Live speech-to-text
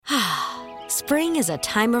Spring is a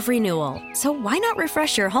time of renewal, so why not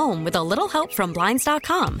refresh your home with a little help from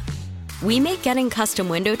Blinds.com? We make getting custom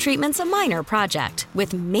window treatments a minor project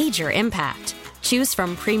with major impact. Choose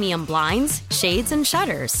from premium blinds, shades, and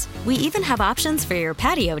shutters. We even have options for your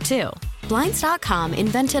patio, too. Blinds.com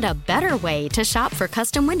invented a better way to shop for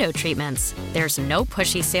custom window treatments. There's no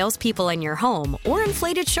pushy salespeople in your home or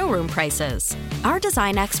inflated showroom prices. Our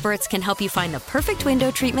design experts can help you find the perfect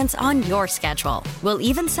window treatments on your schedule. We'll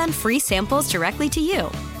even send free samples directly to you.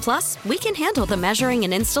 Plus, we can handle the measuring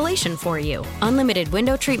and installation for you. Unlimited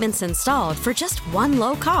window treatments installed for just one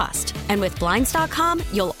low cost. And with Blinds.com,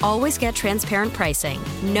 you'll always get transparent pricing.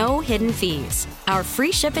 No hidden fees. Our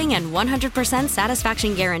free shipping and 100%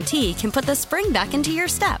 satisfaction guarantee can put the spring back into your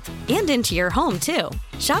step and into your home, too.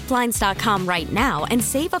 Shop Blinds.com right now and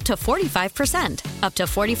save up to 45%. Up to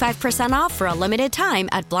 45% off for a limited time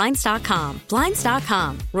at Blinds.com.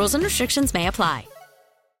 Blinds.com. Rules and restrictions may apply.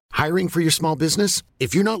 Hiring for your small business?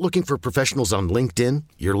 If you're not looking for professionals on LinkedIn,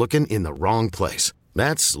 you're looking in the wrong place.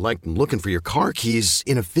 That's like looking for your car keys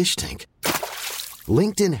in a fish tank.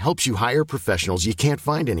 LinkedIn helps you hire professionals you can't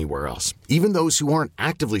find anywhere else, even those who aren't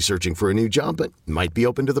actively searching for a new job but might be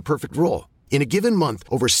open to the perfect role. In a given month,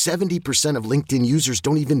 over 70% of LinkedIn users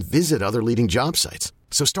don't even visit other leading job sites.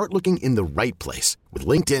 So start looking in the right place. With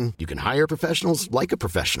LinkedIn, you can hire professionals like a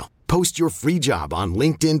professional. Post your free job on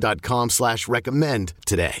linkedin.com/recommend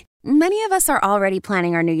today. Many of us are already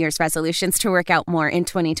planning our New Year's resolutions to work out more in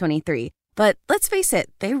 2023. But let's face it,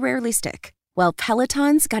 they rarely stick. Well,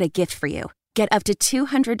 Peloton's got a gift for you. Get up to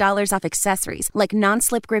 $200 off accessories like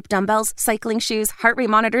non-slip grip dumbbells, cycling shoes, heart rate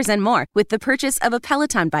monitors, and more with the purchase of a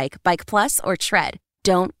Peloton bike, Bike Plus, or Tread.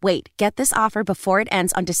 Don't wait. Get this offer before it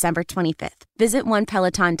ends on December 25th. Visit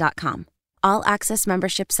onepeloton.com. All access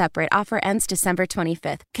membership separate. Offer ends December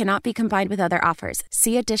 25th. Cannot be combined with other offers.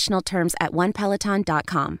 See additional terms at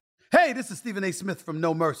onepeloton.com. Hey, this is Stephen A. Smith from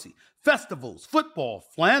No Mercy. Festivals, football,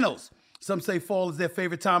 flannels. Some say fall is their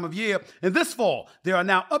favorite time of year. And this fall, there are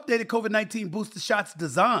now updated COVID-19 booster shots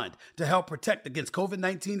designed to help protect against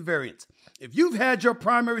COVID-19 variants. If you've had your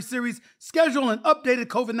primary series, schedule an updated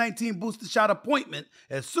COVID-19 booster shot appointment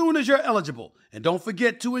as soon as you're eligible. And don't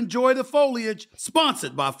forget to enjoy the foliage.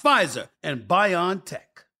 Sponsored by Pfizer and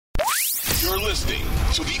BioNTech. You're listening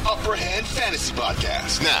to the Upper Hand Fantasy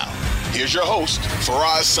Podcast. Now, here's your host,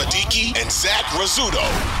 Faraz Siddiqui and Zach Rizzuto.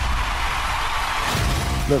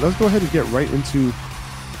 Let's go ahead and get right into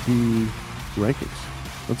the rankings.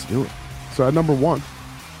 Let's do it. So at number 1,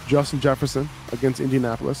 Justin Jefferson against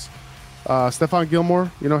Indianapolis. Stephon Gilmore,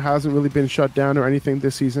 hasn't really been shut down or anything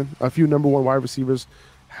this season. A few number 1 wide receivers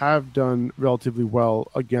have done relatively well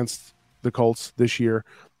against the Colts this year,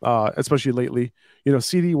 especially lately.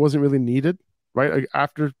 CD wasn't really needed, right?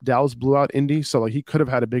 After Dallas blew out Indy, so he could have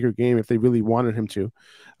had a bigger game if they really wanted him to.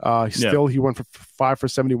 He went for 5 for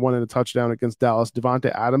 71 and a touchdown against Dallas.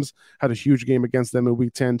 Devontae Adams had a huge game against them in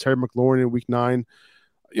Week 10. Terry McLaurin in Week 9.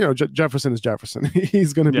 Jefferson is Jefferson.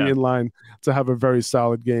 He's going to be in line to have a very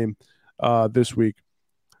solid game this week.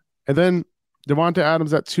 And then Devontae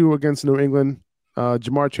Adams at 2 against New England.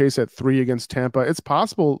 Jamar Chase at 3 against Tampa. It's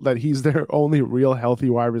possible that he's their only real healthy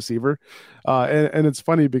wide receiver. And it's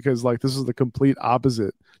funny because this is the complete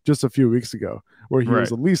opposite just a few weeks ago where he was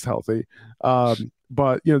the least healthy.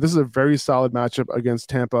 But this is a very solid matchup against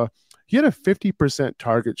Tampa. He had a 50%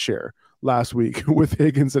 target share last week with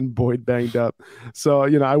Higgins and Boyd banged up. So,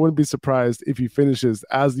 I wouldn't be surprised if he finishes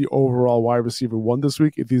as the overall wide receiver 1 this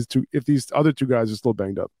week if these other 2 guys are still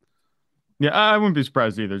banged up. Yeah, I wouldn't be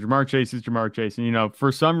surprised either. Jamar Chase is Jamar Chase. And,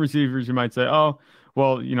 for some receivers, you might say, oh,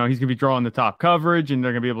 well, he's going to be drawing the top coverage and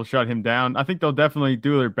they're going to be able to shut him down. I think they'll definitely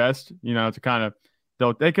do their best, to kind of,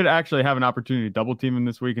 they could actually have an opportunity to double team him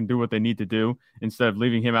this week and do what they need to do instead of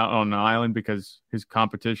leaving him out on an island because the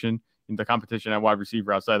competition at wide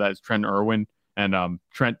receiver outside of that is Trent Irwin and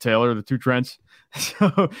Trent Taylor, the 2 Trents.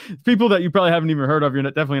 So people that you probably haven't even heard of, you're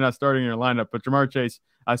definitely not starting in your lineup. But Jamar Chase,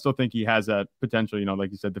 I still think he has that potential, like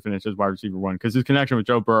you said, to finish as wide receiver 1 because his connection with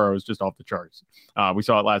Joe Burrow is just off the charts. We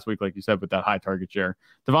saw it last week, like you said, with that high target share.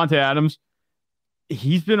 Devontae Adams,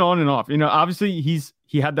 he's been on and off. Obviously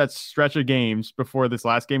he had that stretch of games before this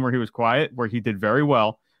last game where he was quiet, where he did very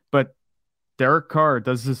well. But Derek Carr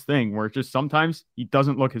does this thing where just sometimes he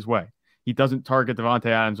doesn't look his way. He doesn't target Devontae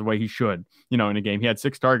Adams the way he should, in a game. He had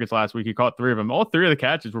 6 targets last week. He caught 3 of them. All 3 of the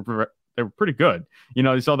catches were pretty good.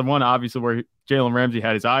 You saw the one, obviously, where Jalen Ramsey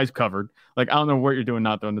had his eyes covered. I don't know what you're doing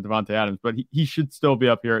not throwing to Devontae Adams, but he should still be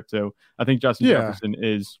up here at 2. I think Justin Jefferson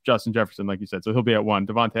is Justin Jefferson, like you said. So he'll be at 1.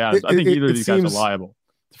 Devontae Adams, I think either of these guys are liable.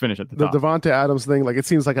 to finish at the top. The top. Davante Adams thing, like it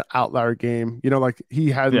seems like an outlier game. You know, like he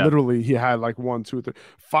had like 1, 2, 3,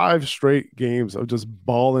 5 straight games of just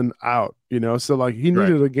balling out. You know, so like he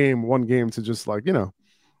needed one game to just like you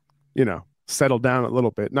know settle down a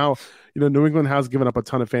little bit. Now, you know, New England has given up a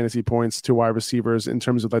ton of fantasy points to wide receivers in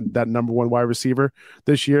terms of that number one wide receiver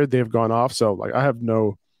this year. They've gone off, so like I have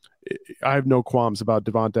no qualms about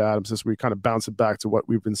Davante Adams this week, kind of bouncing back to what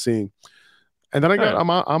we've been seeing. And then I got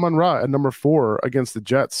Amon-Ra at number 4 against the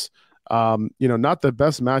Jets. You know, not the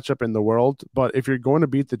best matchup in the world, but if you're going to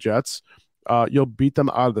beat the Jets, you'll beat them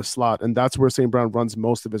out of the slot, and that's where St. Brown runs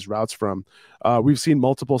most of his routes from. We've seen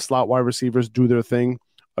multiple slot wide receivers do their thing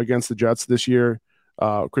against the Jets this year.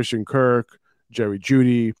 Christian Kirk, Jerry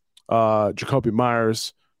Jeudy, Jacoby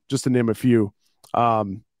Myers, just to name a few.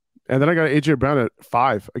 And then I got A.J. Brown at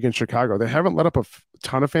 5 against Chicago. They haven't let up a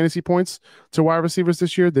ton of fantasy points to wide receivers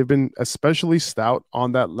this year. They've been especially stout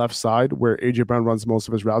on that left side where A.J. Brown runs most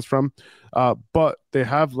of his routes from. But they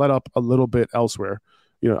have let up a little bit elsewhere.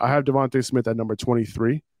 You know, I have Devontae Smith at number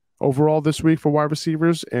 23 overall this week for wide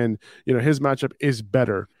receivers. And, you know, his matchup is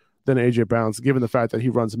better than A.J. Brown's, given the fact that he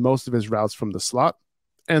runs most of his routes from the slot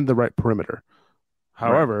and the right perimeter.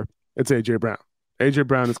 However, it's A.J. Brown. A.J.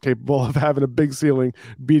 Brown is capable of having a big ceiling,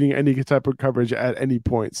 beating any type of coverage at any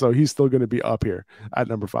point. So he's still going to be up here at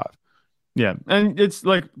number 5. Yeah. And it's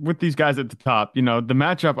like with these guys at the top, you know, the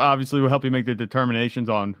matchup obviously will help you make the determinations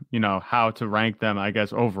on, you know, how to rank them, I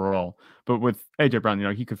guess, overall. But with A.J. Brown, you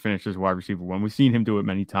know, he could finish as wide receiver 1. We've seen him do it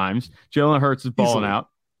many times. Jalen Hurts is balling out.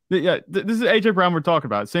 Yeah, this is A.J. Brown we're talking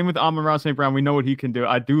about. Same with Amon-Ra St. Brown. We know what he can do.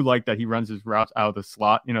 I do like that he runs his routes out of the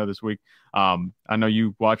slot, you know, this week. I know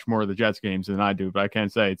you watch more of the Jets games than I do, but I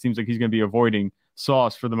can't say. It seems like he's going to be avoiding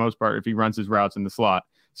Sauce for the most part if he runs his routes in the slot.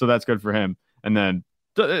 So that's good for him. And then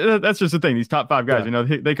that's just the thing. These top 5 guys, you know,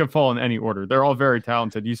 they could fall in any order. They're all very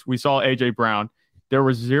talented. We saw A.J. Brown. There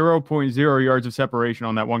was 0.0 yards of separation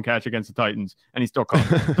on that one catch against the Titans, and he still caught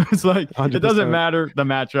it. It's like 100%. It doesn't matter the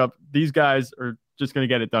matchup. These guys are just going to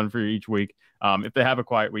get it done for you each week. If they have a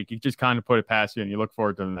quiet week, you just kind of put it past you and you look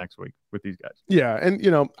forward to the next week with these guys. Yeah. And,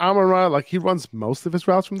 you know, Amon-Ra, like he runs most of his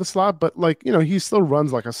routes from the slot, but like, you know, he still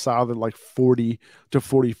runs like a solid, like 40 to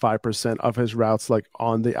 45% of his routes, like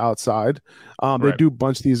on the outside. They do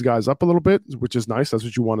bunch these guys up a little bit, which is nice. That's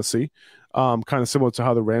what you want to see. Kind of similar to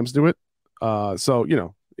how the Rams do it. So, you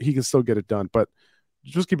know, he can still get it done, but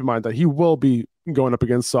just keep in mind that he will be going up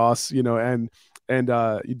against Sauce, you know, and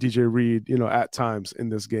DJ Reed, you know, at times in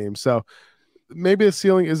this game. So maybe the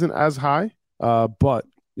ceiling isn't as high, but,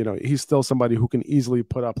 you know, he's still somebody who can easily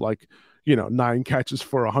put up like, you know, 9 catches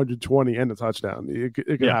for 120 and a touchdown. It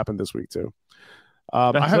could happen this week too. I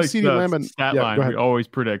have like CeeDee Lamb and stat line we always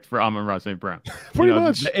predict for Amon-Ra St. Brown. pretty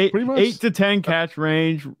much. 8 to 10 catch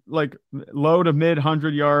range, like low to mid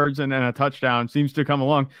 100 yards and a touchdown seems to come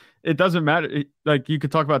along. It doesn't matter. Like you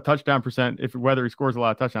could talk about touchdown percent if whether he scores a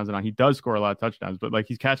lot of touchdowns or not. He does score a lot of touchdowns, but like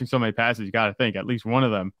he's catching so many passes, you got to think at least one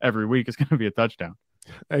of them every week is going to be a touchdown.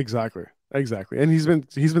 Exactly. And he's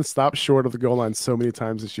been stopped short of the goal line so many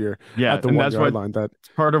times this year. Yeah, at the 1 yard line. That's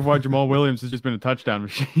part of why Jamal Williams has just been a touchdown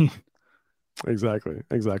machine. Exactly.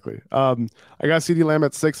 I got CeeDee Lamb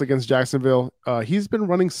at 6 against Jacksonville. He's been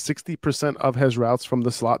running 60% of his routes from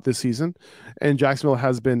the slot this season, and Jacksonville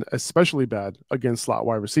has been especially bad against slot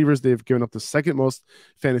wide receivers. They've given up the second most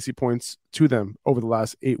fantasy points to them over the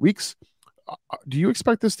last 8 weeks. Do you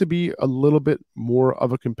expect this to be a little bit more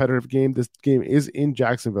of a competitive game? This game is in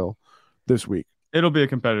Jacksonville this week. It'll be a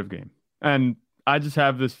competitive game, and I just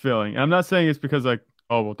have this feeling. I'm not saying it's because like,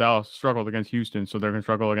 oh, well, Dallas struggled against Houston, so they're going to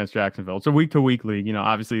struggle against Jacksonville. It's a week-to-week league. You know,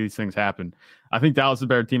 obviously these things happen. I think Dallas is a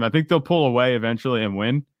better team. I think they'll pull away eventually and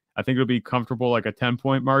win. I think it'll be comfortable, like a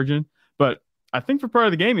 10-point margin. But I think for part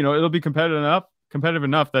of the game, you know, it'll be competitive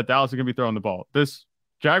enough that Dallas is going to be throwing the ball. This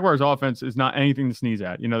Jaguars offense is not anything to sneeze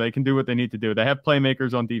at. You know, they can do what they need to do. They have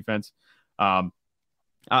playmakers on defense.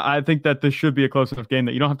 I think that this should be a close enough game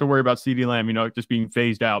that you don't have to worry about CeeDee Lamb, you know, just being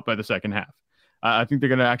phased out by the second half. I think they're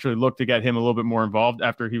going to actually look to get him a little bit more involved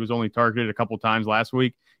after he was only targeted a couple times last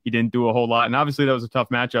week. He didn't do a whole lot. And obviously that was a tough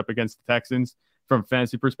matchup against the Texans from a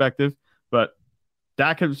fantasy perspective. But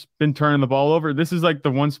Dak has been turning the ball over. This is like the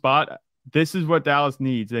one spot. This is what Dallas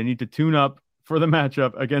needs. They need to tune up for the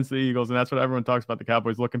matchup against the Eagles. And that's what everyone talks about, the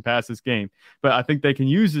Cowboys looking past this game. But I think they can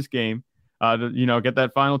use this game to, you know, get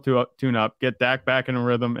that final tune up, get Dak back in a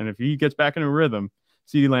rhythm. And if he gets back in a rhythm,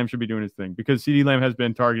 CeeDee Lamb should be doing his thing because CeeDee Lamb has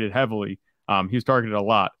been targeted heavily. He was targeted a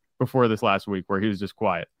lot before this last week where he was just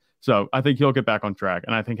quiet. So I think he'll get back on track.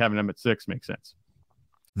 And I think having him at 6 makes sense.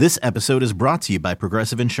 This episode is brought to you by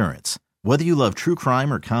Progressive Insurance. Whether you love true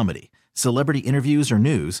crime or comedy, celebrity interviews or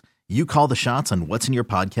news, you call the shots on what's in your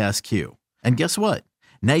podcast queue. And guess what?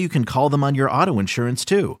 Now you can call them on your auto insurance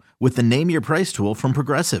too with the Name Your Price tool from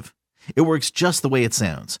Progressive. It works just the way it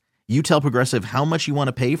sounds. You tell Progressive how much you want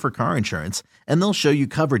to pay for car insurance, and they'll show you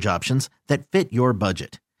coverage options that fit your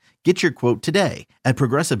budget. Get your quote today at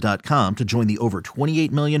Progressive.com to join the over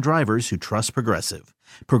 28 million drivers who trust Progressive.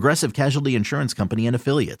 Progressive Casualty Insurance Company and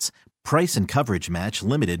Affiliates. Price and coverage match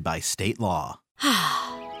limited by state law.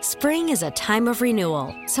 Spring is a time of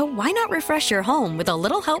renewal, so why not refresh your home with a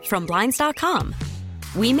little help from Blinds.com?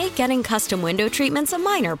 We make getting custom window treatments a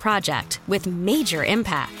minor project with major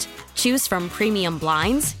impact. Choose from premium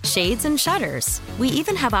blinds, shades, and shutters. We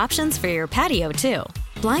even have options for your patio, too.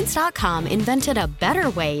 Blinds.com invented a better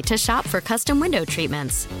way to shop for custom window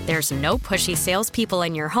treatments. There's no pushy salespeople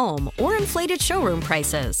in your home or inflated showroom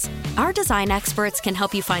prices. Our design experts can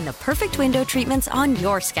help you find the perfect window treatments on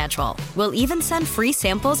your schedule. We'll even send free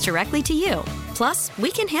samples directly to you. Plus, we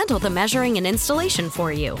can handle the measuring and installation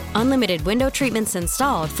for you. Unlimited window treatments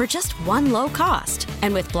installed for just one low cost.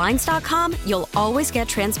 And with Blinds.com, you'll always get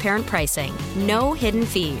transparent pricing. No hidden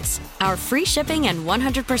fees. Our free shipping and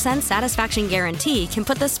 100% satisfaction guarantee can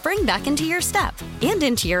put the spring back into your step and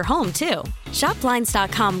into your home, too. Shop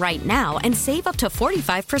Blinds.com right now and save up to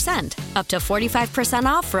 45%. Up to 45%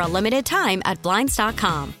 off for a limited time at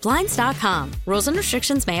Blinds.com. Blinds.com. Rules and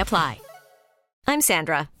restrictions may apply. I'm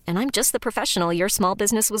Sandra, and I'm just the professional your small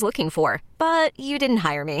business was looking for. But you didn't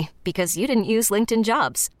hire me because you didn't use LinkedIn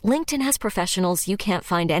Jobs. LinkedIn has professionals you can't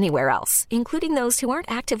find anywhere else, including those who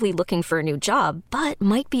aren't actively looking for a new job, but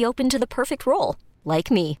might be open to the perfect role, like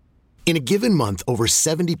me. In a given month, over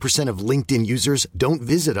 70% of LinkedIn users don't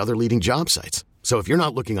visit other leading job sites. So if you're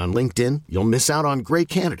not looking on LinkedIn, you'll miss out on great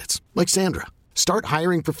candidates like Sandra. Start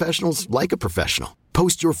hiring professionals like a professional.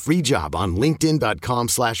 Post your free job on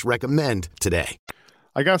linkedin.com/recommend today.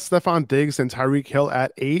 I got Stefon Diggs and Tyreek Hill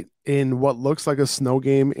at 8 in what looks like a snow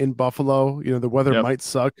game in Buffalo. You know, the weather might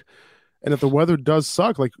suck. And if the weather does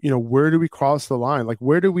suck, like, you know, where do we cross the line? Like,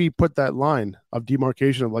 where do we put that line of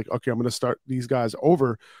demarcation of like, okay, I'm going to start these guys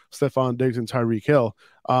over Stefon Diggs and Tyreek Hill.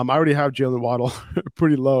 I already have Jalen Waddle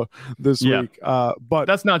pretty low this week. But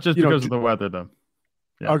that's not just because of the weather, though.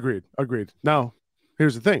 Yeah. Agreed. Now,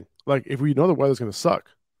 here's the thing. Like, if we know the weather's going to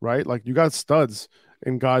suck, right? Like, you got studs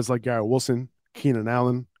in guys like Garrett Wilson, Keenan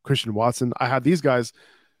Allen, Christian Watson. I have these guys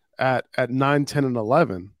at 9, 10, and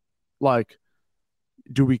 11. Like,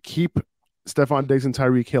 do we keep Stefon Diggs and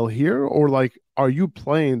Tyreek Hill here? Or, like, are you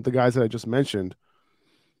playing the guys that I just mentioned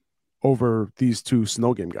over these two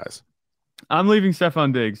snow game guys? I'm leaving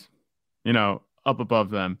Stefon Diggs, you know, up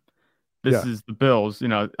above them. This is the Bills. You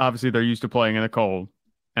know, obviously they're used to playing in the cold.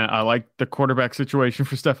 And I like the quarterback situation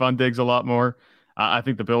for Stefon Diggs a lot more. I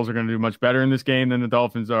think the Bills are going to do much better in this game than the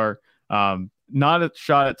Dolphins are. Not a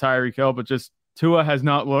shot at Tyreek Hill, but just Tua has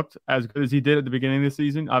not looked as good as he did at the beginning of the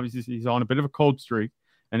season. Obviously, he's on a bit of a cold streak.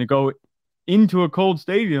 And to go into a cold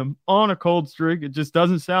stadium on a cold streak, it just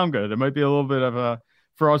doesn't sound good. It might be a little bit of a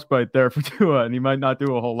frostbite there for Tua, and he might not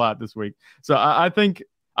do a whole lot this week. So I think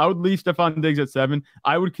I would leave Stefon Diggs at 7.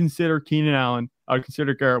 I would consider Keenan Allen. I would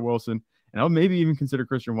consider Garrett Wilson. And I would maybe even consider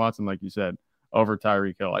Christian Watson, like you said, over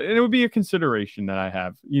Tyreek Hill. And it would be a consideration that I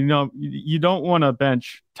have. You know, you don't want to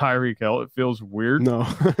bench Tyreek Hill. It feels weird. No,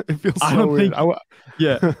 it feels so weird.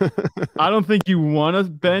 I don't think you want to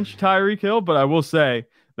bench Tyreek Hill, but I will say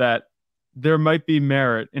that there might be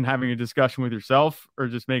merit in having a discussion with yourself or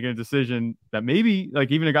just making a decision that maybe, like,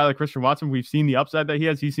 even a guy like Christian Watson, we've seen the upside that he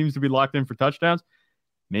has. He seems to be locked in for touchdowns.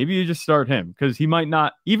 Maybe you just start him because he might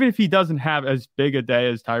not, even if he doesn't have as big a day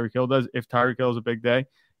as Tyreek Hill does, if Tyreek Hill is a big day,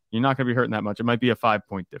 you're not going to be hurting that much. It might be a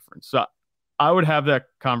 5-point difference. So I would have that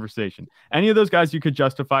conversation. Any of those guys you could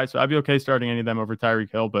justify. So I'd be okay starting any of them over Tyreek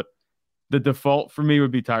Hill, but the default for me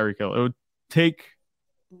would be Tyreek Hill. It would take,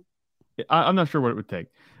 I'm not sure what it would take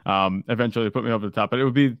eventually to put me over the top, but it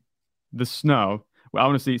would be the snow. I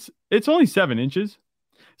want to see, it's only 7 inches.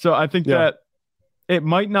 So I think that it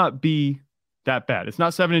might not be that bad. It's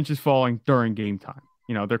not 7 inches falling during game time.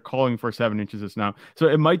 You know, they're calling for 7 inches of snow. So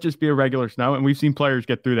it might just be a regular snow, and we've seen players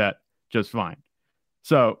get through that just fine.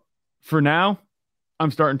 So for now,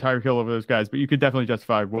 I'm starting Tyreek Hill over those guys, but you could definitely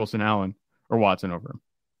justify Wilson, Allen, or Watson over him.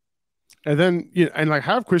 And then, like,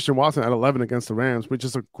 have Christian Watson at 11 against the Rams, which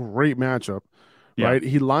is a great matchup, right?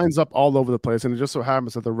 He lines up all over the place, and it just so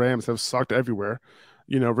happens that the Rams have sucked everywhere.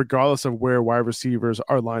 You know, regardless of where wide receivers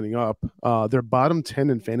are lining up, they're bottom 10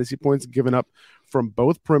 in fantasy points given up from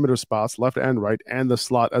both perimeter spots, left and right, and the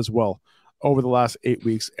slot as well over the last 8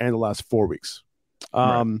 weeks and the last 4 weeks.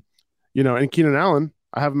 You know, and Keenan Allen,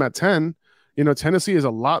 I have him at 10. You know, Tennessee is a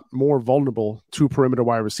lot more vulnerable to perimeter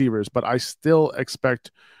wide receivers, but I still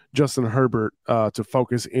expect Justin Herbert to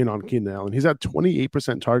focus in on Keenan Allen. He's at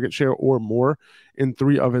 28% target share or more in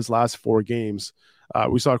 3 of his last 4 games.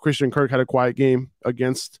 We saw Christian Kirk had a quiet game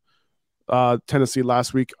against Tennessee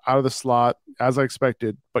last week out of the slot, as I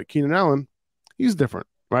expected. But Keenan Allen, he's different,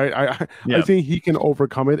 right? I think he can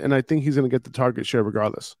overcome it, and I think he's going to get the target share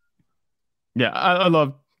regardless. Yeah, I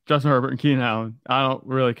love Justin Herbert and Keenan Allen. I don't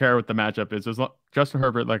really care what the matchup is. Justin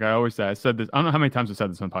Herbert, like I always say, I said this. I don't know how many times I've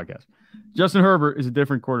said this on the podcast. Justin Herbert is a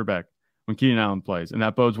different quarterback when Keenan Allen plays, and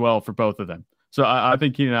that bodes well for both of them. So I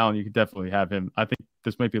think Keenan Allen, you could definitely have him. I think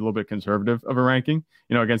this might be a little bit conservative of a ranking.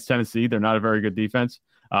 Against Tennessee, they're not a very good defense.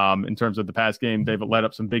 In terms of the pass game, they've let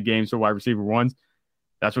up some big games for wide receiver ones.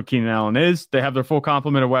 That's what Keenan Allen is. They have their full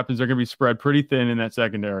complement of weapons. They're going to be spread pretty thin in that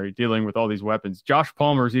secondary, dealing with all these weapons. Josh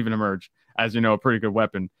Palmer's even emerged as, a pretty good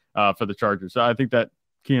weapon for the Chargers. So I think that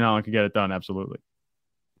Keenan Allen can get it done, absolutely.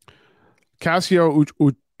 Casio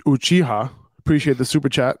Uchiha, appreciate the super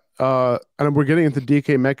chat. And we're getting into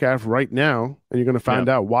DK Metcalf right now, and you're going to find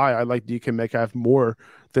out why I like DK Metcalf more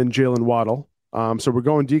than Jalen Waddle. So we're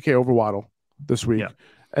going DK over Waddle this week. Yeah.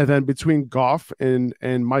 And then between Goff and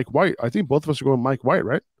Mike White, I think both of us are going Mike White,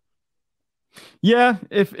 right? Yeah,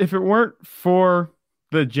 if it weren't for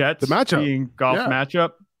the Jets being Goff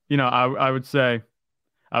matchup, I would say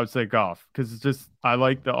Goff, because it's just I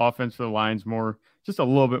like the offense for the Lions more, just a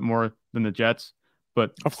little bit more than the Jets,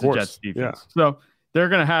 but of course, the Jets defense. So they're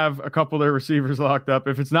going to have a couple of their receivers locked up.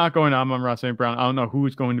 If it's not going on Ross St. Brown, I don't know who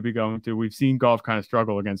it's going to be going to. We've seen Goff kind of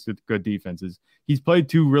struggle against good defenses. He's played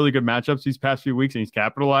 2 really good matchups these past few weeks, and he's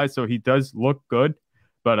capitalized, so he does look good.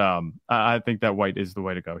 But I think that White is the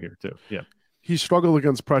way to go here too. Yeah, he struggled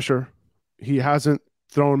against pressure. He hasn't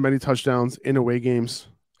thrown many touchdowns in away games,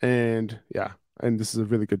 and this is a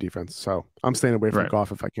really good defense. So I'm staying away from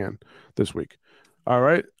Goff if I can this week. All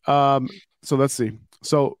right. So let's see.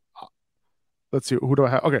 Who do I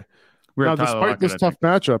have? Okay. Now, despite this tough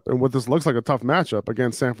matchup and what this looks like a tough matchup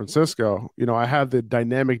against San Francisco, I have the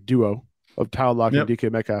dynamic duo of Tyler Lockett and DK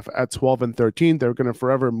Metcalf at 12 and 13. They're going to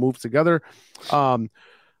forever move together. The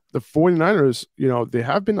 49ers, they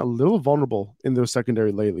have been a little vulnerable in their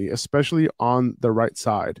secondary lately, especially on the right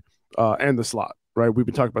side and the slot, right? We've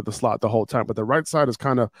been talking about the slot the whole time, but the right side has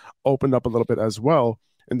kind of opened up a little bit as well.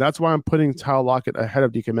 And that's why I'm putting Tyler Lockett ahead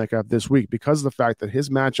of DK Metcalf this week, because of the fact that his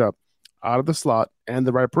matchup out of the slot and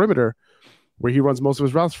the right perimeter, where he runs most of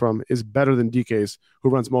his routes from, is better than DK's, who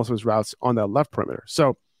runs most of his routes on that left perimeter.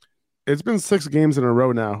 So it's been 6 games in a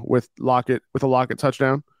row now with a Lockett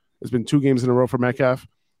touchdown. It's been 2 games in a row for Metcalf.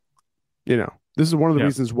 This is one of the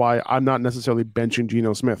reasons why I'm not necessarily benching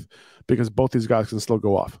Geno Smith, because both these guys can still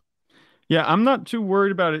go off. Yeah, I'm not too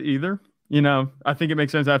worried about it either. I think it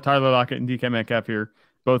makes sense to have Tyler Lockett and DK Metcalf here.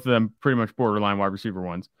 Both of them pretty much borderline wide receiver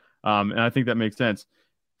ones. And I think that makes sense.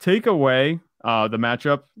 Take away the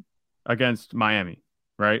matchup against Miami,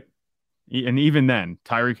 right? And even then,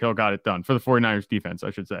 Tyreek Hill got it done for the 49ers defense,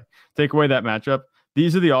 I should say. Take away that matchup.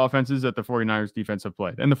 These are the offenses that the 49ers defense have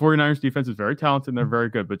played. And the 49ers defense is very talented and they're very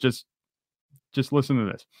good, but just listen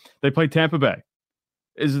to this. They play Tampa Bay.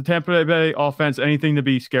 Is the Tampa Bay offense anything to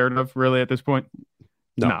be scared of really at this point?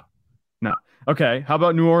 No. Okay, how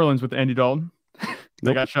about New Orleans with Andy Dalton?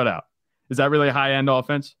 They got shut out. Is that really a high-end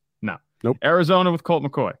offense? No. Nope. Arizona with Colt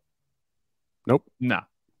McCoy? Nope. No.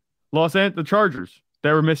 The Chargers.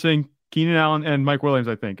 They were missing Keenan Allen and Mike Williams,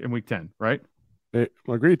 I think, in week 10, right?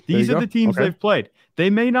 Agreed. These are the teams they've played. They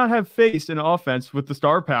may not have faced an offense with the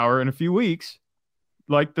star power in a few weeks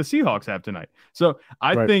like the Seahawks have tonight. So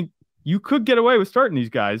I think you could get away with starting these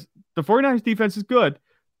guys. The 49ers defense is good,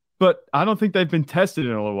 but I don't think they've been tested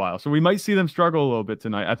in a little while. So we might see them struggle a little bit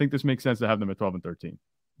tonight. I think this makes sense to have them at 12 and 13.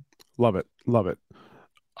 Love it.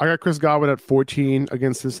 I got Chris Godwin at 14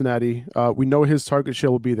 against Cincinnati. We know his target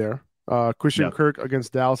share will be there. Christian Kirk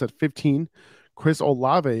against Dallas at 15. Chris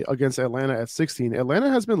Olave against Atlanta at 16. Atlanta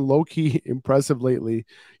has been low-key impressive lately.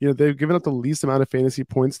 They've given up the least amount of fantasy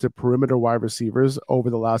points to perimeter wide receivers over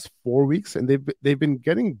the last 4 weeks, and they've been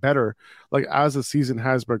getting better as the season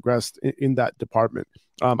has progressed in that department.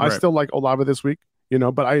 I still like Olave this week,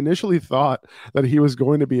 but I initially thought that he was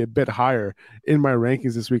going to be a bit higher in my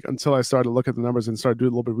rankings this week until I started to look at the numbers and started doing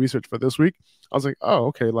a little bit of research for this week. I was like, oh,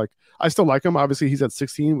 okay. I still like him. Obviously, he's at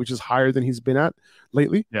 16, which is higher than he's been at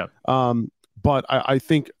lately. Yeah. But I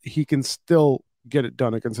think he can still get it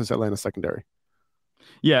done against this Atlanta secondary.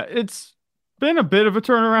 Yeah, it's been a bit of a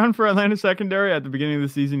turnaround for Atlanta secondary. At the beginning of the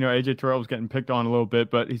season, AJ Terrell was getting picked on a little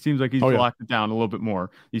bit, but he seems like he's locked it down a little bit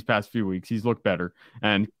more these past few weeks. He's looked better.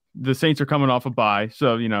 And the Saints are coming off a bye,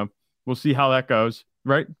 so, we'll see how that goes.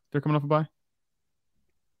 Right? They're coming off a bye?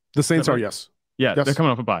 The Saints are, yes. Yeah, Yes. they're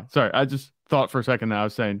coming off a bye. Sorry, I just thought for a second that I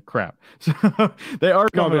was saying crap. So they are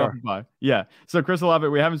coming off a bye. Yeah. So Chris Olave,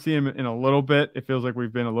 we haven't seen him in a little bit. It feels like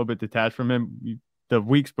we've been a little bit detached from him. The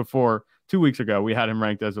weeks before, 2 weeks ago, we had him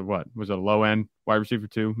ranked as a what? Was it a low end wide receiver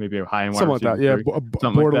 2, maybe a high end wide receiver 3? Something like that. Yeah,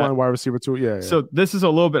 borderline wide receiver 2. Yeah. So this is a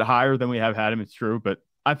little bit higher than we have had him. It's true, but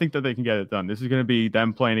I think that they can get it done. This is going to be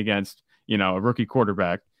them playing against, a rookie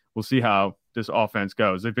quarterback. We'll see how this offense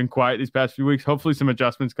goes. They've been quiet these past few weeks. Hopefully some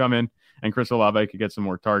adjustments come in and Chris Olave could get some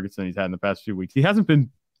more targets than he's had in the past few weeks. He hasn't been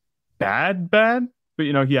bad, but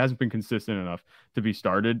he hasn't been consistent enough to be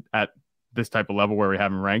started at this type of level where we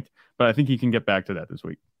have him ranked. But I think he can get back to that this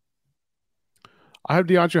week. I have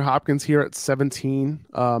DeAndre Hopkins here at 17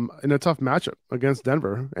 in a tough matchup against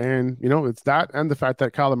Denver. And, it's that and the fact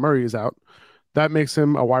that Kyler Murray is out. That makes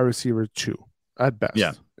him a wide receiver 2 at best.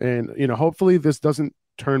 Yeah. And, hopefully this doesn't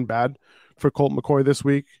turn bad for Colt McCoy this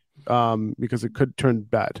week because it could turn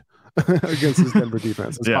bad against his Denver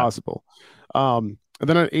defense. It's possible. And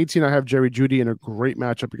then at 18, I have Jerry Jeudy in a great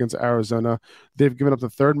matchup against Arizona. They've given up the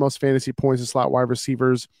 3rd most fantasy points to slot wide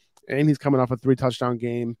receivers, and he's coming off a 3-touchdown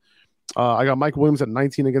game. I got Mike Williams at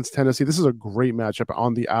 19 against Tennessee. This is a great matchup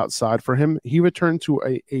on the outside for him. He returned to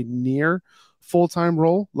a near full-time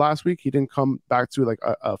role last week. He didn't come back to like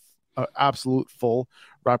a absolute full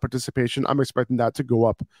route participation. I'm expecting that to go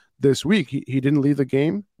up this week. He didn't leave the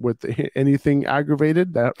game with anything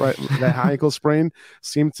aggravated. That high ankle sprain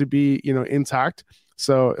seemed to be intact.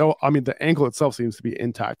 So the ankle itself seems to be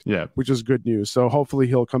intact. Yeah, which is good news. So hopefully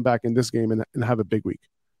he'll come back in this game and have a big week.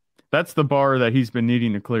 That's the bar that he's been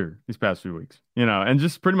needing to clear these past few weeks, and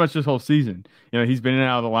just pretty much this whole season. He's been in and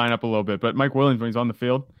out of the lineup a little bit, but Mike Williams, when he's on the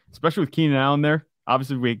field, especially with Keenan Allen there,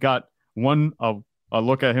 obviously we got a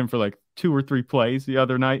look at him for like 2 or 3 plays the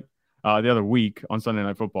other week on Sunday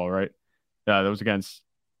Night Football, right? That was against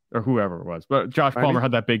or whoever it was, but Josh Palmer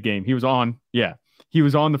had that big game. He was on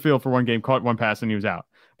the field for one game, caught one pass, and he was out.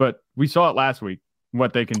 But we saw it last week.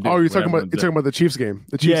 What they can do. Oh, you're talking about the Chiefs game.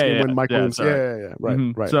 The Chiefs game when Mike Williams. Yeah. Right,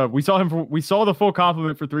 mm-hmm. Right. So we saw the full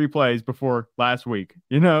complement for 3 plays before last week,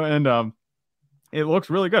 and it looks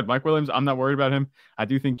really good. Mike Williams, I'm not worried about him. I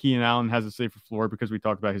do think Keenan Allen has a safer floor because we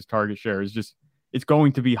talked about his target share it's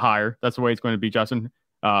going to be higher. That's the way it's going to be. Justin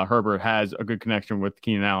Herbert has a good connection with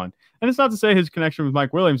Keenan Allen. And it's not to say his connection with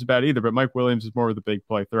Mike Williams is bad either, but Mike Williams is more of the big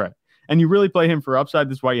play threat. And you really play him for upside.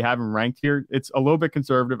 This is why you have him ranked here. It's a little bit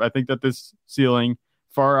conservative. I think that this ceiling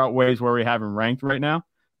far outweighs where we have him ranked right now.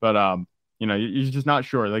 But, you're just not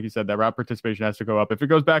sure. Like you said, that route participation has to go up. If it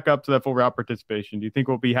goes back up to that full route participation, do you think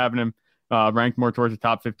we'll be having him ranked more towards the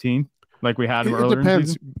top 15 like we had him earlier?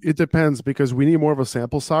 It depends because we need more of a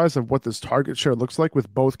sample size of what this target share looks like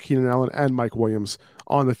with both Keenan Allen and Mike Williams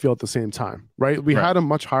on the field at the same time, right? We had him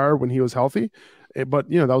much higher when he was healthy, but,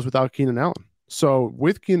 that was without Keenan Allen. So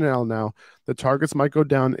with Keenan Allen now, the targets might go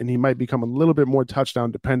down and he might become a little bit more touchdown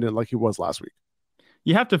dependent like he was last week.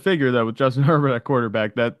 You have to figure, though, with Justin Herbert at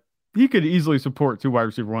quarterback, that he could easily support 2 wide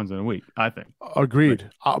receiver 1s in a week, I think. Agreed.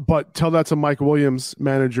 But tell that to Mike Williams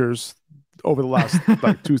managers over the last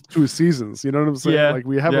two seasons. You know what I'm saying? Yeah. Like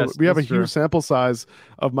we have a huge sample size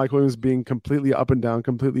of Mike Williams being completely up and down,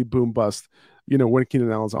 completely boom bust, when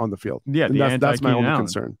Keenan Allen's on the field. Yeah, and that's my only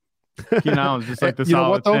concern. Keenan Allen's just like the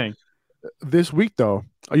solid thing. This week, though,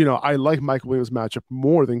 I like Mike Williams' matchup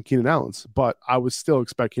more than Keenan Allen's, but I would still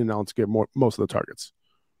expect Keenan Allen to get most of the targets.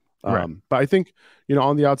 Right. But I think,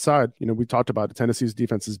 on the outside, we talked about it. Tennessee's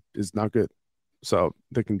defense is not good. So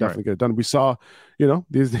they can definitely get it done. We saw,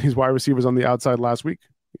 these wide receivers on the outside last week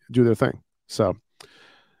do their thing. So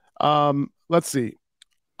let's see.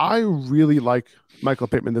 I really like Michael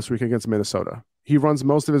Pittman this week against Minnesota. He runs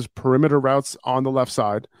most of his perimeter routes on the left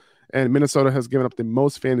side. And Minnesota has given up the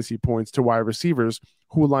most fantasy points to wide receivers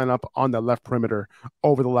who line up on the left perimeter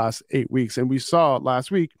over the last 8 weeks. And we saw last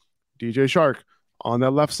week, DJ Chark on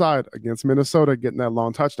that left side against Minnesota getting that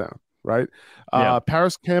long touchdown, right?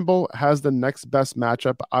 Paris Campbell has the next best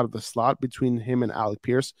matchup out of the slot between him and Alec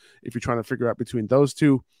Pierce, if you're trying to figure out between those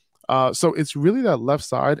two. So it's really that left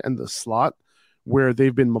side and the slot where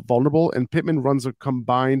they've been vulnerable, and Pittman runs a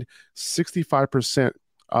combined 65%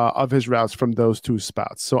 of his routes from those 2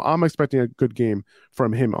 spots. So I'm expecting a good game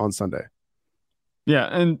from him on Sunday. Yeah,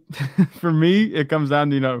 and for me, it comes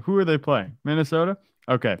down to, who are they playing? Minnesota?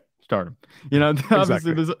 Okay, start him.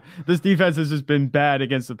 Obviously this defense has just been bad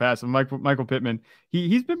against the pass. And Michael Pittman,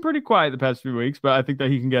 he's been pretty quiet the past few weeks, but I think that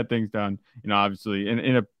he can get things done, obviously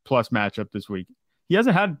in a plus matchup this week. He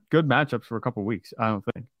hasn't had good matchups for a couple of weeks, I don't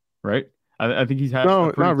think, right? I think he's had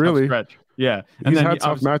a pretty tough stretch. Yeah. And he's had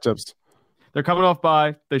tough matchups. They're coming off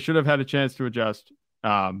bye. They should have had a chance to adjust.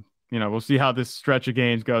 we'll see how this stretch of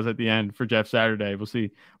games goes at the end for Jeff Saturday. We'll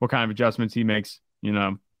see what kind of adjustments he makes,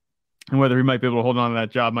 and whether he might be able to hold on to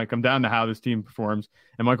that job might come down to how this team performs.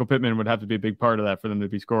 And Michael Pittman would have to be a big part of that for them to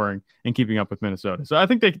be scoring and keeping up with Minnesota. So I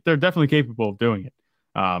think they're definitely capable of doing it.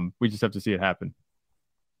 We just have to see it happen.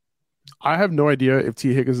 I have no idea if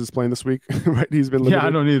T. Higgins is playing this week. Right? He's been limited. Yeah, I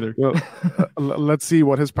don't either. Let's see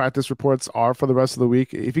what his practice reports are for the rest of the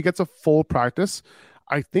week. If he gets a full practice,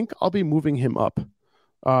 I think I'll be moving him up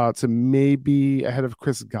to maybe ahead of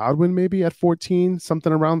Chris Godwin, maybe at 14,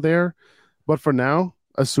 something around there. But for now,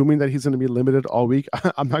 assuming that he's going to be limited all week,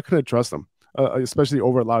 I'm not going to trust him, especially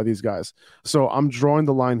over a lot of these guys. So I'm drawing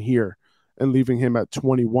the line here and leaving him at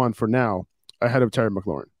 21 for now, ahead of Terry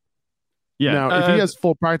McLaurin. Yeah. Now, if he has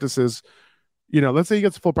full practices, let's say he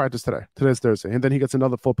gets full practice today. Today's Thursday, and then he gets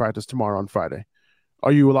another full practice tomorrow on Friday.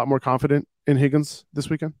 Are you a lot more confident in Higgins this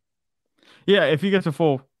weekend? Yeah, if he gets a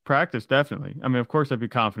full practice, definitely. I mean, of course, I'd be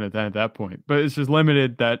confident then at that point. But it's just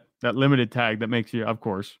limited, that limited tag that makes you, of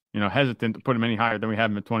course, hesitant to put him any higher than we have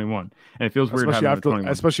him at 21. And it feels weird having him at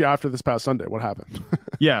 21. Especially after this past Sunday. What happened?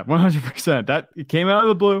 Yeah, 100%. That it came out of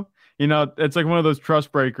the blue. It's like one of those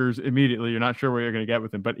trust breakers immediately. You're not sure what you're going to get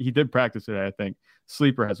with him. But he did practice today, I think.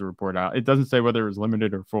 Sleeper has a report out. It doesn't say whether it was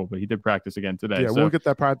limited or full, but he did practice again today. Yeah, so we'll get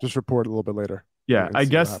that practice report a little bit later. Yeah, I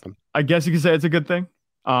guess you could say it's a good thing.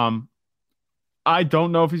 I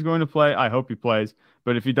don't know if he's going to play. I hope he plays.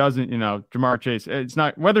 But if he doesn't, Ja'Marr Chase, it's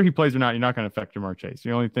not whether he plays or not, you're not going to affect Ja'Marr Chase. The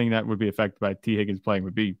only thing that would be affected by T. Higgins playing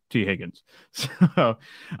would be T. Higgins. So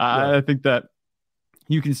I think that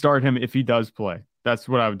you can start him if he does play. That's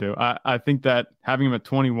what I would do. I think that having him at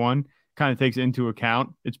 21 kind of takes into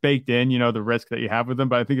account. It's baked in, the risk that you have with him.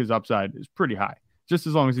 But I think his upside is pretty high. Just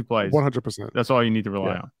as long as he plays. 100%. That's all you need to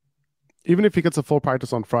rely on. Even if he gets a full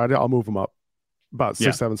practice on Friday, I'll move him up about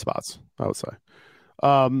 6-7 spots, I would say.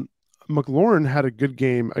 McLaurin had a good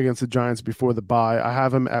game against the Giants before the bye. I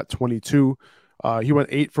have him at 22. He went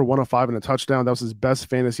 8 for 105 and a touchdown. That was his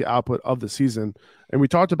best fantasy output of the season. And we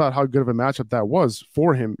talked about how good of a matchup that was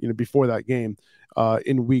for him, before that game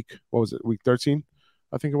in week 13,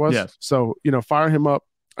 I think it was. Yes. So, fire him up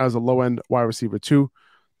as a low-end wide receiver 2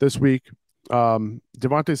 this week.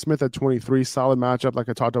 Devontae Smith at 23, solid matchup like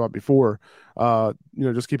I talked about before.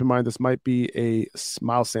 Just keep in mind this might be a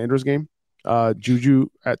Miles Sanders game. Juju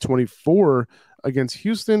at 24 against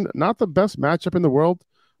Houston, not the best matchup in the world,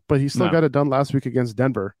 but he still got it done last week against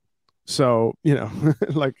Denver. So,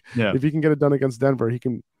 if he can get it done against Denver, he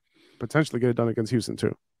can potentially get it done against Houston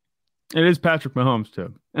too. It is Patrick Mahomes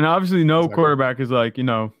too. And obviously quarterback is like,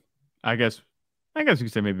 I guess you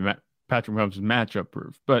could say maybe Patrick Mahomes is matchup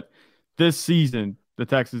proof, but this season, the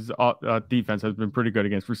Texas defense has been pretty good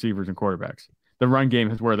against receivers and quarterbacks. The run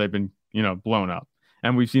game is where they've been, blown up.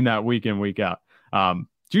 And we've seen that week in, week out.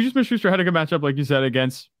 Juju Smith-Schuster had a good matchup, like you said,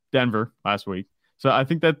 against Denver last week. So I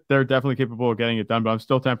think that they're definitely capable of getting it done, but I'm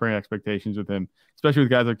still tempering expectations with him, especially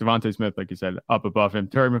with guys like Devontae Smith, like you said, up above him.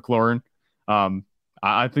 Terry McLaurin,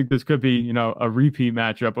 I think this could be, a repeat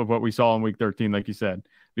matchup of what we saw in week 13, like you said,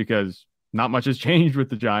 because not much has changed with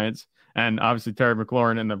the Giants. And obviously Terry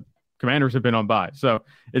McLaurin and the Commanders have been on bye. So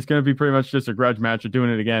it's going to be pretty much just a grudge match of doing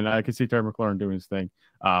it again. I can see Terry McLaurin doing his thing.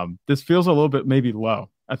 This feels a little bit maybe low.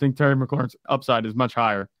 I think Terry McLaurin's upside is much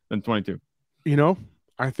higher than 22.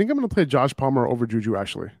 I think I'm going to play Josh Palmer over Juju,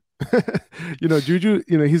 actually. Juju,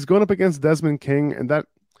 he's going up against Desmond King, and that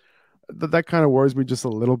kind of worries me just a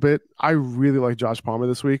little bit. I really like Josh Palmer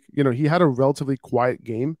this week. He had a relatively quiet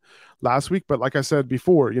game last week, but like I said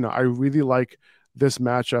before, I really like this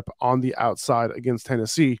matchup on the outside against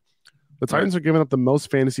Tennessee. The Titans are giving up the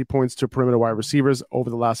most fantasy points to perimeter wide receivers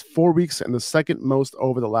over the last 4 weeks and the second most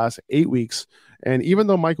over the last 8 weeks. And even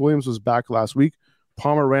though Mike Williams was back last week,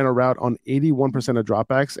 Palmer ran a route on 81% of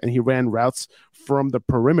dropbacks, and he ran routes from the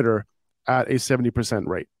perimeter at a 70%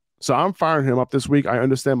 rate. So I'm firing him up this week. I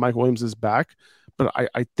understand Mike Williams is back, but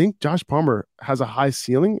I think Josh Palmer has a high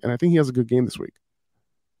ceiling, and I think he has a good game this week.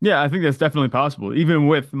 Yeah, I think that's definitely possible. Even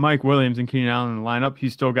with Mike Williams and Keenan Allen in the lineup,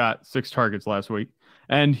 he still got 6 targets last week.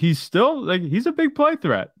 And he's still he's a big play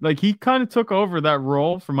threat. He kind of took over that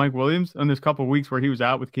role for Mike Williams in this couple of weeks where he was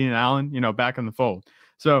out with Keenan Allen, back in the fold.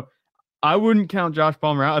 So I wouldn't count Josh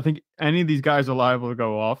Palmer out. I think any of these guys are liable to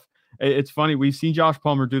go off. It's funny. We've seen Josh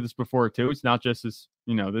Palmer do this before too. It's not just this,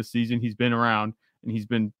 this season. He's been around and he's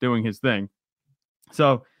been doing his thing.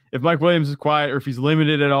 So if Mike Williams is quiet or if he's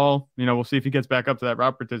limited at all, we'll see if he gets back up to that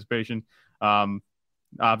route participation,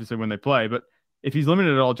 obviously when they play. But if he's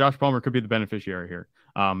limited at all, Josh Palmer could be the beneficiary here.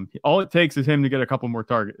 All it takes is him to get a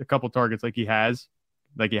couple targets like he has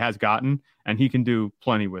gotten, and he can do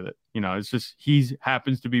plenty with it. It's just he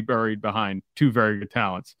happens to be buried behind 2 very good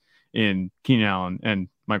talents in Keenan Allen and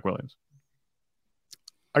Mike Williams.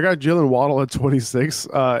 I got Jalen Waddle at 26.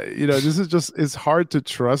 This is just, it's hard to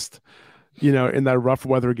trust, in that rough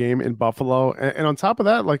weather game in Buffalo. And on top of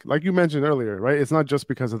that, like you mentioned earlier, right? It's not just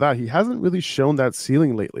because of that. He hasn't really shown that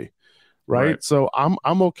ceiling lately, right? So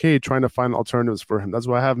I'm okay trying to find alternatives for him. That's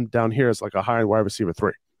why I have him down here as like a high wide receiver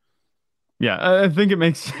 3. Yeah, I think it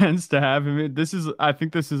makes sense to have him. I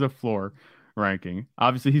think this is a floor ranking.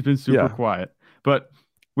 Obviously, he's been super quiet, but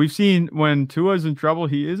we've seen when Tua's in trouble,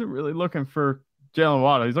 he isn't really looking for Jalen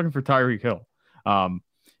Waddle. He's looking for Tyreek Hill.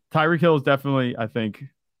 Tyreek Hill is definitely, I think,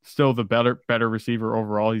 still the better receiver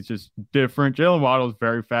overall. He's just different. Jalen Waddle is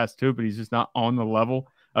very fast too, but he's just not on the level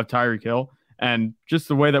of Tyreek Hill. And just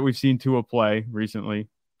the way that we've seen Tua play recently,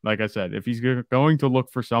 like I said, if he's going to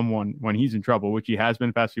look for someone when he's in trouble, which he has been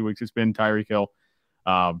the past few weeks, it's been Tyreek Hill.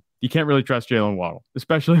 You can't really trust Jalen Waddle,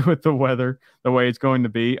 especially with the weather, the way it's going to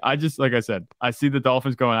be. Like I said, I see the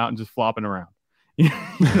Dolphins going out and just flopping around,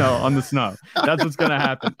 on the snow. That's what's going to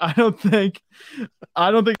happen. I don't think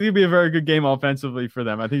it'll be a very good game offensively for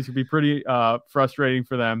them. I think it's going to be pretty frustrating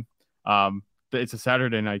for them. It's a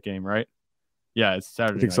Saturday night game, right? Yeah, it's a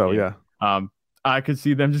Saturday night game. Yeah. I could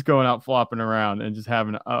see them just going out flopping around and just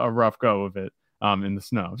having a rough go of it in the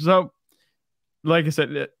snow. So, like I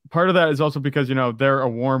said, part of that is also because, they're a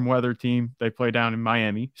warm weather team. They play down in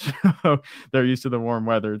Miami, so they're used to the warm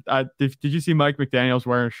weather. Did you see Mike McDaniels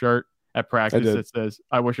wearing a shirt at practice that says,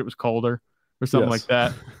 "I wish it was colder," or something like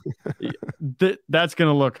that? That's going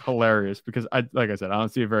to look hilarious because, like I said, I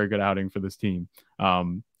don't see a very good outing for this team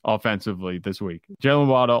offensively this week. Jalen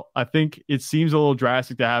Waddle, I think it seems a little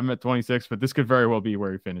drastic to have him at 26, but this could very well be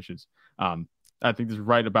where he finishes. I think this is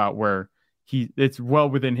right about where it's well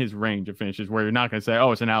within his range of finishes, where you're not going to say,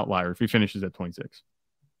 oh, it's an outlier if he finishes at 26.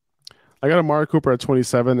 I got Amari Cooper at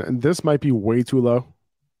 27, and this might be way too low.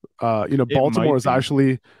 Baltimore has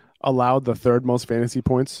actually allowed the third most fantasy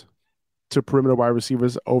points to perimeter wide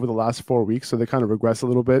receivers over the last 4 weeks, so they kind of regress a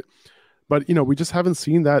little bit. But, we just haven't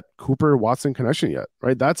seen that Cooper-Watson connection yet,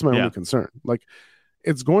 right? That's my only concern. Like,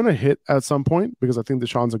 it's going to hit at some point because I think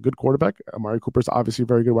Deshaun's a good quarterback. Amari Cooper's obviously a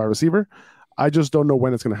very good wide receiver. I just don't know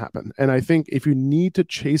when it's going to happen. And I think if you need to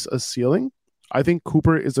chase a ceiling, I think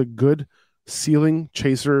Cooper is a good ceiling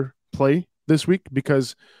chaser play this week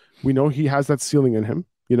because we know he has that ceiling in him.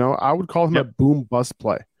 I would call him a boom bust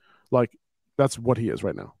play. Like, that's what he is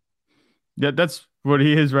right now. Yeah, that's what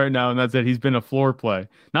he is right now, and that's it. He's been a floor play.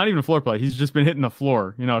 Not even a floor play. He's just been hitting the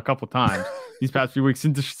floor, a couple times these past few weeks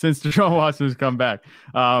since Deshaun Watson has come back.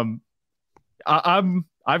 I've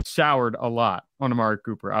soured a lot on Amari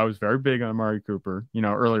Cooper. I was very big on Amari Cooper,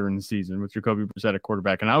 earlier in the season with Jacoby Brissett at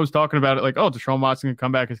quarterback, and I was talking about it like, oh, Deshaun Watson can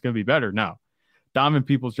come back. It's going to be better. No, Donovan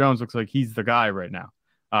Peoples-Jones looks like he's the guy right now.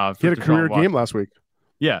 He had a career game last week.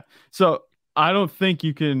 Yeah, so I don't think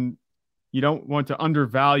you don't want to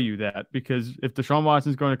undervalue that because if Deshaun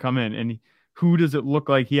Watson's going to come in and who does it look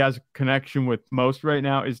like he has a connection with most right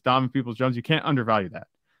now is Donovan Peoples-Jones. You can't undervalue that.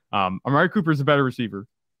 Amari Cooper is a better receiver,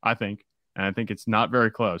 I think, and I think it's not very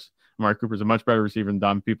close. Amari Cooper is a much better receiver than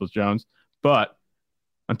Donovan Peoples-Jones, but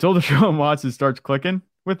until Deshaun Watson starts clicking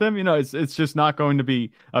with him, it's just not going to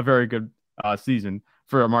be a very good season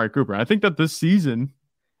for Amari Cooper. And I think that this season,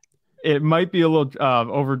 it might be a little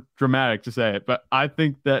over dramatic to say it, but I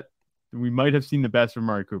think that we might have seen the best of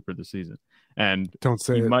Amari Cooper this season. And don't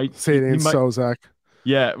say it. Say it ain't so, Zach.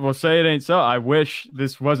 Yeah, well, say it ain't so. I wish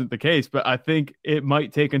this wasn't the case, but I think it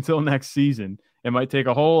might take until next season. It might take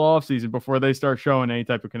a whole offseason before they start showing any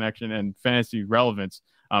type of connection and fantasy relevance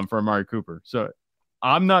for Amari Cooper. So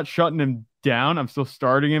I'm not shutting him down. I'm still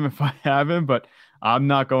starting him if I have him, but I'm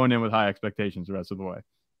not going in with high expectations the rest of the way.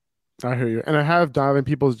 I hear you. And I have Donovan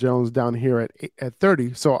Peoples-Jones down here at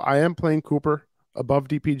 30. So I am playing Cooper above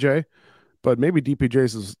DPJ, but maybe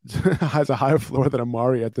DPJ has a higher floor than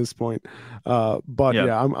Amari at this point.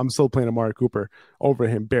 I'm still playing Amari Cooper over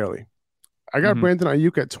him barely. I got Brandon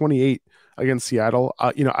Ayuk at 28 against Seattle.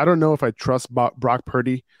 I don't know if I trust Brock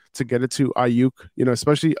Purdy to get it to Ayuk,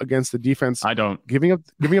 especially against the defense. I don't. Giving up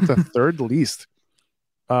the third least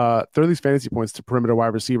fantasy points to perimeter wide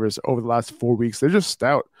receivers over the last 4 weeks. They're just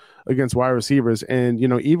stout against wide receivers. And,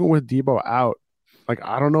 even with Debo out,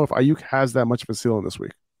 I don't know if Ayuk has that much of a ceiling this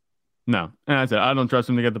week. No. And I said, I don't trust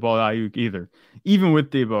him to get the ball to Ayuk either, even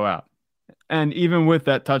with Debo out. And even with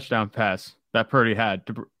that touchdown pass that Purdy had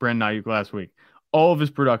to Brandon Ayuk last week, all of his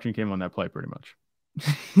production came on that play pretty much.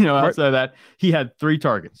 Outside of that, he had 3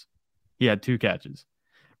 targets. He had 2 catches.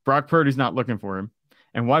 Brock Purdy's not looking for him.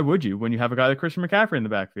 And why would you when you have a guy like Christian McCaffrey in the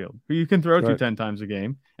backfield who you can throw to 10 times a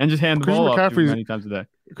game and just hand the ball off to many times a day?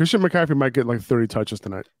 Christian McCaffrey might get 30 touches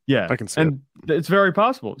tonight. Yeah. I can see and it's very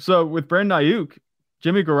possible. So with Brandon Ayuk,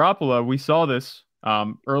 Jimmy Garoppolo, we saw this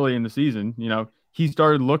early in the season. You know, he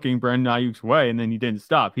started looking Brandon Ayuk's way, and then he didn't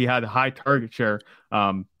stop. He had a high target share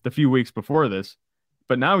the few weeks before this,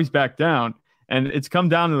 but now he's back down, and it's come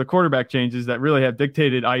down to the quarterback changes that really have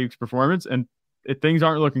dictated Ayuk's performance, and things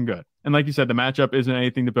aren't looking good. And like you said, the matchup isn't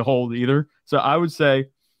anything to behold either. So I would say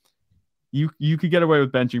you could get away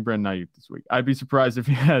with benching Brandon Ayuk this week. I'd be surprised if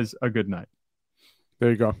he has a good night. There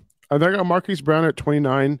you go. I got Marquise Brown at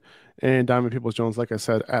 29 and Diamond Peoples-Jones, like I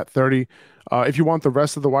said, at 30. If you want the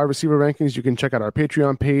rest of the wide receiver rankings, you can check out our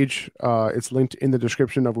Patreon page. It's linked in the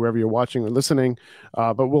description of wherever you're watching or listening.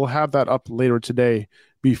 But we'll have that up later today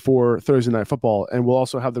before Thursday Night Football. And we'll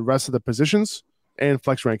also have the rest of the positions and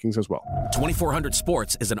flex rankings as well. 2400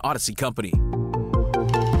 Sports is an Odyssey company.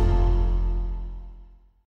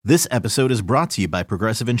 This episode is brought to you by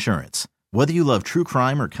Progressive Insurance. Whether you love true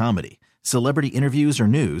crime or comedy, celebrity interviews or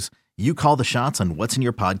news, you call the shots on what's in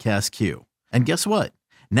your podcast queue. And guess what?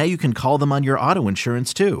 Now you can call them on your auto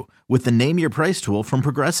insurance too with the Name Your Price tool from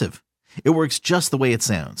Progressive. It works just the way it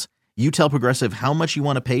sounds. You tell Progressive how much you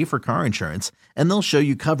want to pay for car insurance, and they'll show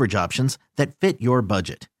you coverage options that fit your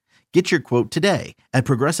budget. Get your quote today at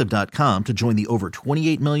Progressive.com to join the over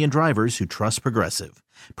 28 million drivers who trust Progressive.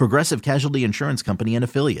 Progressive Casualty Insurance Company and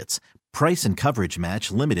Affiliates. Price and coverage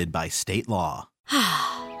match limited by state law.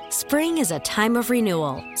 Spring is a time of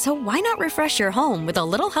renewal, so why not refresh your home with a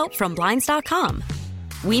little help from Blinds.com?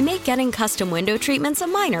 We make getting custom window treatments a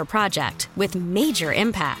minor project with major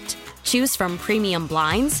impact. Choose from premium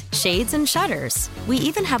blinds, shades, and shutters. We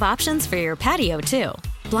even have options for your patio, too.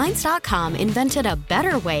 Blinds.com invented a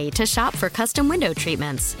better way to shop for custom window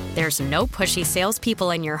treatments. There's no pushy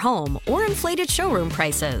salespeople in your home or inflated showroom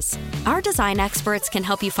prices. Our design experts can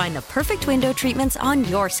help you find the perfect window treatments on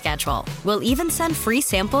your schedule. We'll even send free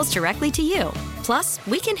samples directly to you. Plus,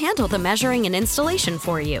 we can handle the measuring and installation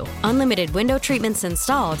for you. Unlimited window treatments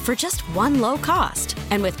installed for just one low cost.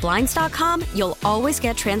 And with Blinds.com, you'll always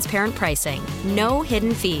get transparent pricing. No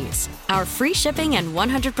hidden fees. Our free shipping and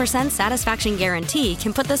 100% satisfaction guarantee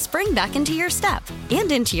can put the spring back into your step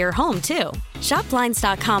and into your home, too. Shop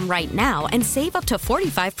Blinds.com right now and save up to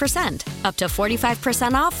 45%. Up to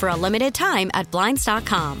 45% off for a limited time at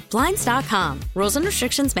Blinds.com. Blinds.com. Rules and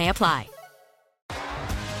restrictions may apply.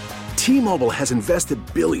 T-Mobile has invested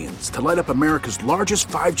billions to light up America's largest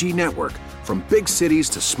 5G network, from big cities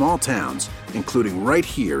to small towns, including right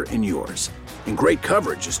here in yours. And great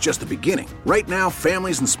coverage is just the beginning. Right now,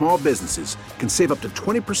 families and small businesses can save up to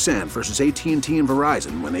 20% versus AT&T and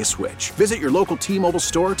Verizon when they switch. Visit your local T-Mobile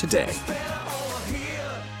store today.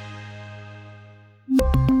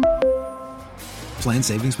 Plan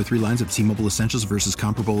savings with 3 lines of T-Mobile Essentials versus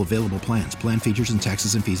comparable available plans. Plan features and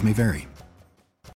taxes and fees may vary.